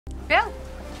Bill,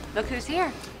 look who's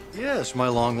here. Yes, my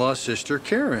long-lost sister,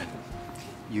 Karen.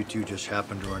 You two just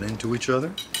happened to run into each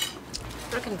other?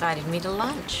 Brooke invited me to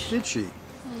lunch. Did she?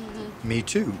 Me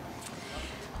too.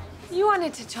 You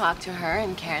wanted to talk to her,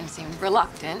 and Karen seemed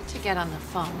reluctant to get on the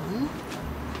phone.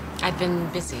 I've been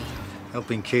busy.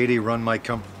 Helping Katie run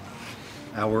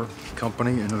our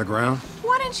company into the ground?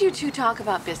 Why don't you two talk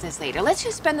about business later? Let's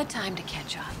just spend the time to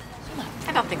catch up. Look,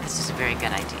 I don't think this is a very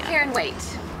good idea. Karen, wait.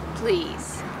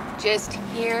 Please. Just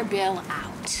hear Bill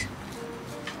out.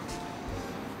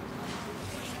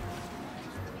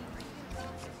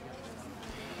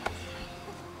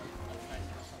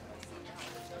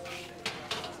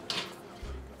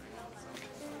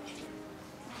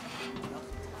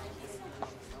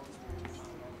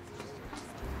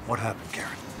 What happened,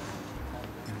 Karen?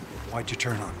 And why'd you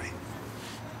turn on me?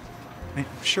 I mean,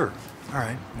 sure, all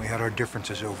right, we had our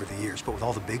differences over the years, but with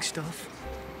all the big stuff,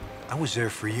 I was there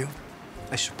for you.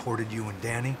 I supported you and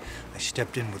Danny. I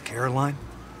stepped in with Caroline.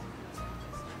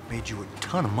 Made you a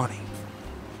ton of money.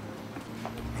 I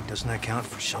mean, doesn't that count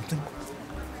for something?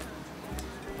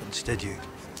 But instead, you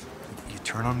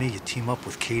turn on me, you team up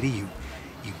with Katie, you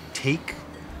take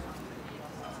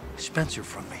Spencer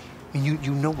from me. I mean,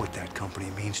 you know what that company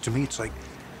means to me. It's like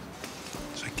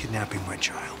kidnapping my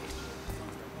child.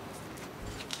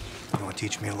 You want to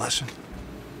teach me a lesson?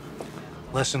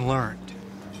 Lesson learned.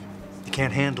 You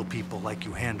can't handle people like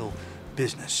you handle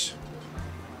business.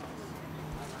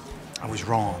 I was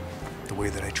wrong the way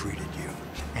that I treated you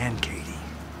and Katie.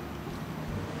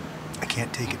 I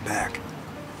can't take it back.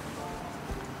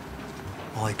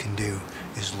 All I can do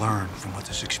is learn from what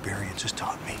this experience has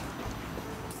taught me.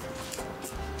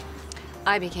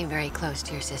 I became very close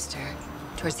to your sister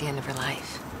towards the end of her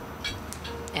life.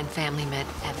 And family meant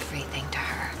everything to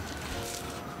her.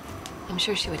 I'm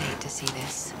sure she would hate to see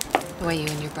this, the way you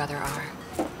and your brother are.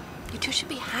 You two should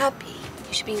be happy.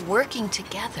 You should be working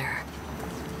together.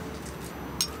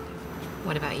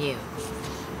 What about you?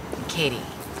 Katie?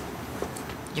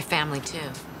 Your family, too.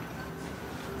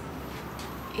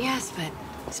 Yes, but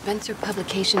Spencer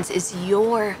Publications is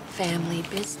your family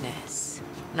business,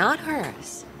 not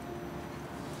hers.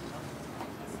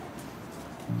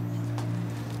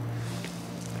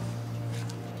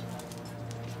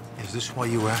 Is this why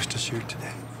you asked us here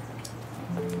today?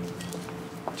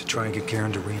 To try and get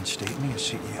Karen to reinstate me as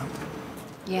CEO?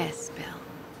 Yes, Bill.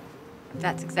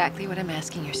 That's exactly what I'm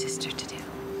asking your sister to do.